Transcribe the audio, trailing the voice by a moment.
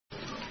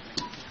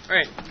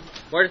Alright,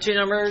 what are two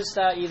numbers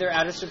that either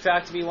add or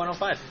subtract to be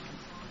 105?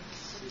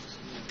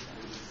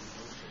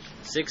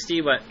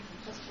 60, what?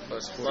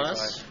 Plus 45.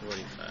 Plus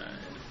 45.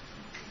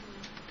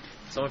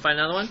 Someone find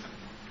another one?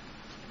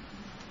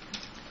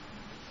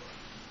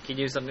 Can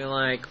you do something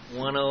like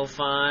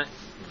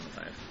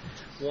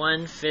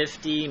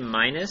 150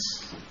 minus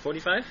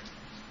 45?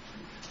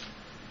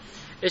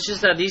 It's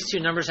just that these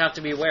two numbers have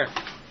to be where?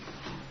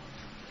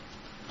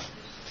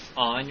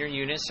 On your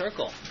unit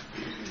circle.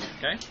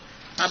 Okay?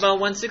 How about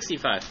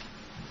 165?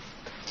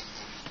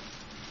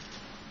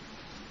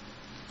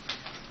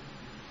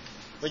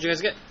 What'd you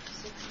guys get?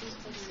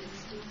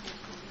 60.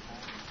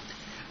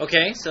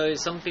 Okay, so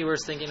some people were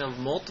thinking of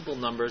multiple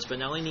numbers, but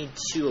now we need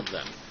two of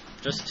them.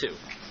 Just two.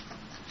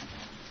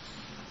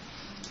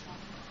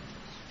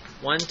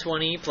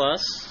 120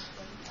 plus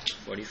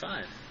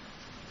 45.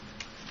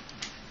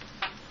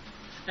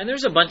 And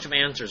there's a bunch of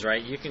answers,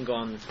 right? You can go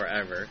on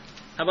forever.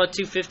 How about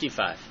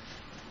 255?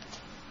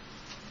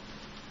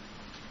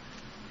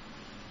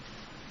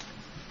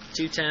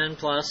 210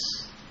 plus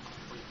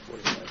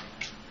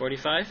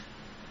 45?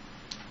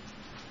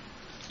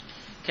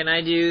 Can I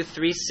do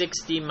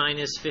 360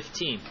 minus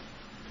 15?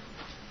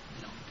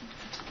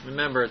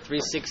 Remember,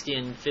 360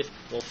 and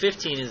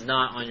 15 is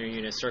not on your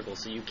unit circle,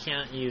 so you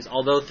can't use,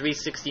 although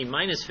 360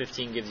 minus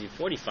 15 gives you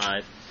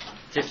 45,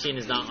 15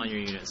 is not on your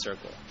unit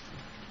circle.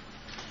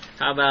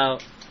 How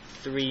about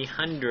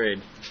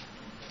 300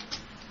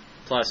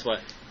 plus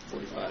what?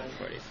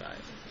 45.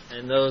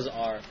 And those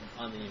are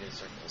on the unit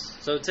circles.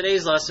 So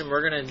today's lesson,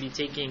 we're going to be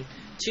taking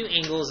two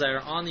angles that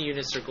are on the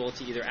unit circle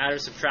to either add or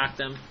subtract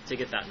them to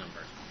get that number.